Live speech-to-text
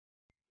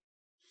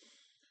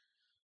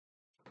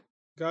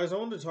Guys, I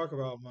wanted to talk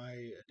about my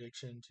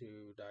addiction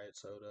to diet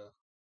soda.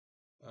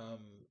 Um,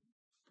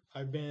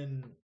 I've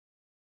been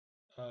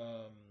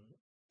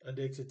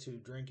addicted to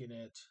drinking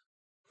it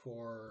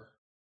for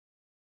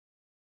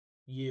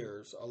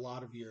years, a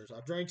lot of years.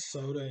 I've drank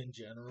soda in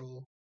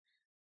general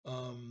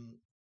um,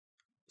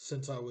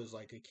 since I was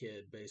like a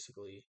kid,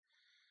 basically.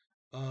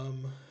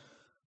 Um,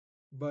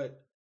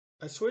 but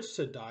I switched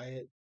to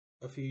diet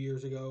a few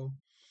years ago.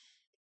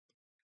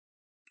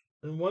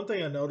 And one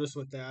thing I noticed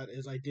with that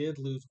is I did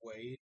lose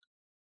weight.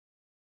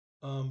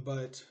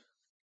 But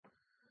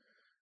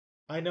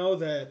I know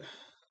that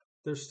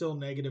there's still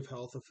negative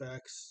health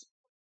effects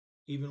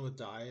even with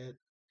diet.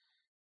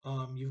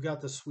 You've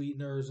got the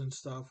sweeteners and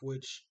stuff,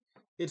 which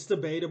it's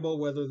debatable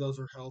whether those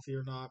are healthy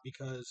or not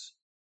because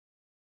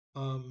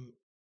um,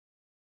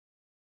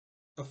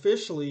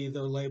 officially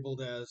they're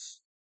labeled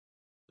as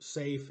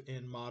safe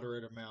in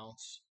moderate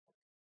amounts.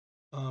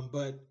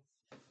 But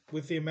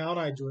with the amount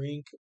I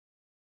drink,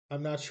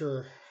 I'm not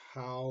sure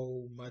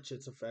how much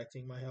it's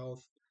affecting my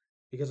health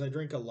because I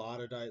drink a lot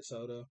of diet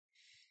soda.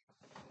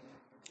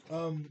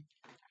 Um,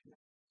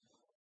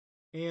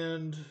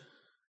 and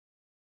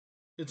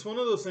it's one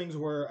of those things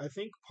where I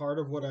think part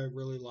of what I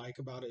really like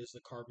about it is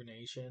the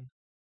carbonation.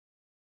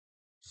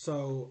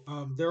 So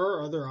there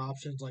are other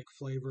options like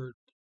flavored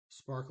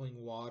sparkling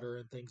water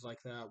and things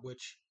like that,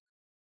 which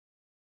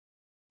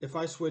if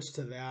I switch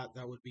to that,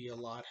 that would be a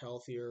lot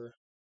healthier.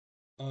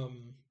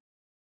 Um,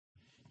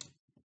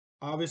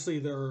 Obviously,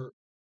 the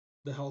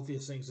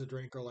healthiest things to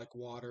drink are like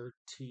water,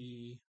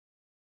 tea,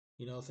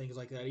 things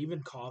like that.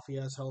 Even coffee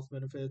has health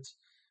benefits.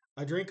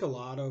 I drink a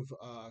lot of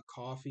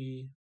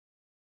coffee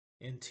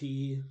and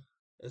tea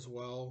as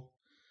well,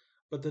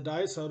 but the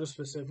diet soda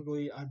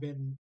specifically, I've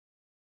been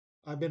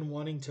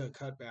wanting to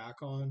cut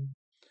back on,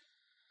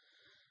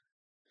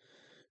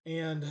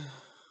 and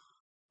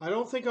I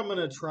don't think I'm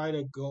gonna try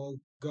to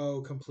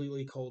go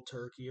completely cold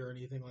turkey or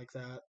anything like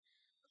that.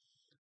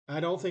 I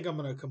don't think I'm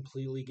gonna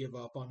completely give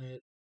up on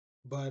it,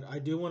 but I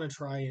do want to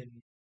try and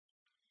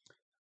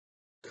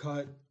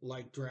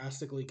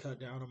drastically cut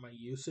down on my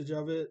usage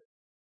of it,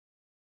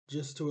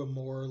 just to a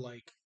more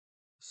like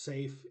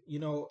safe,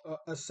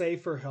 a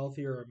safer,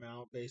 healthier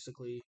amount,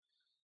 basically.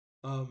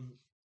 Um,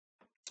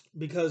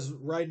 because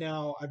right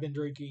now I've been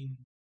drinking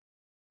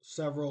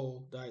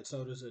several diet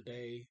sodas a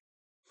day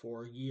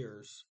for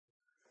years,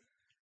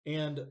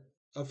 and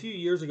a few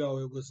years ago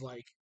it was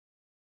like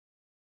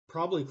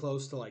probably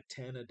close to like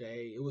 10 a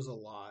day. It was a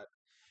lot.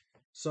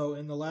 So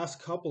in the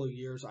last couple of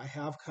years, I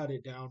have cut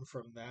it down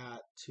from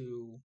that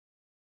to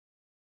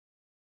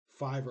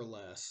five or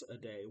less a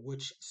day,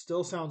 which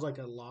still sounds like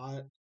a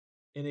lot.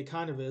 And it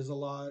kind of is a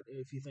lot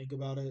if you think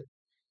about it.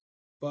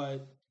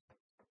 But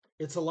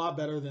it's a lot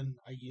better than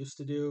I used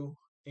to do.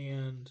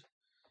 And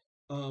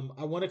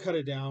I want to cut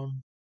it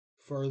down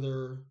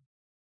further.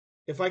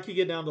 If I could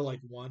get down to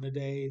like one a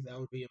day, that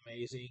would be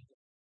amazing.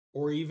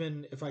 Or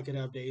even if I could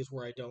have days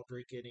where I don't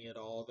drink any at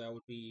all, that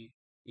would be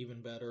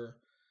even better.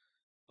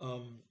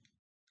 Um,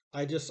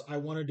 I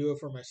want to do it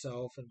for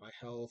myself and my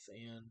health,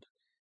 and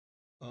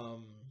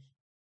um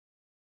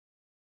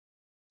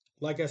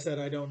like I said,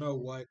 I don't know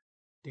what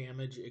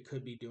damage it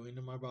could be doing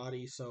to my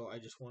body, so I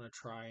just want to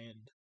try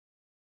and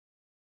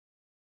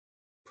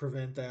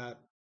prevent that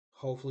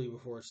hopefully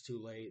before it's too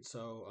late.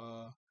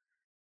 So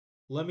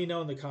let me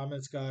know in the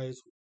comments, guys,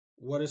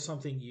 what is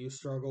something you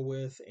struggle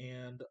with,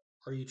 and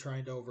are you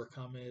trying to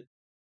overcome it?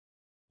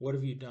 What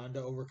have you done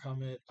to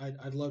overcome it?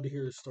 I'd love to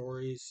hear your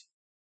stories,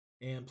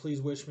 and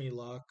please wish me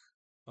luck.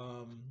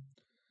 um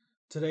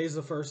Today's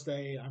the first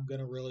day I'm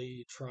gonna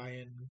really try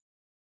and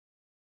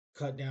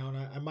cut down.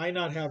 I might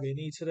not have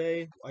any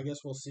today. I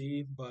guess we'll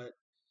see. But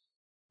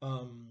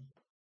um,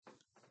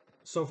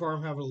 so far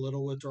I'm having a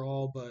little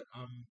withdrawal, but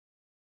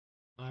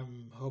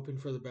I'm hoping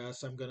for the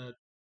best. I'm gonna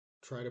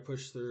try to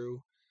push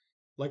through.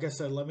 Like I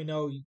said, let me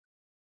know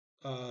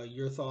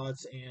your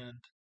thoughts, and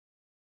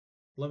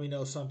let me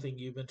know something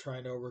you've been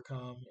trying to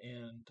overcome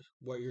and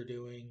what you're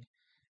doing.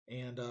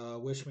 And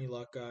wish me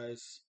luck,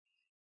 guys.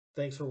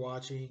 Thanks for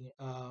watching.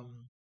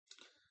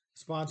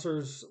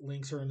 Sponsors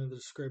links are in the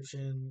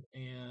description,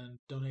 and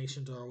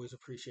donations are always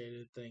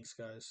appreciated. Thanks,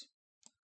 guys.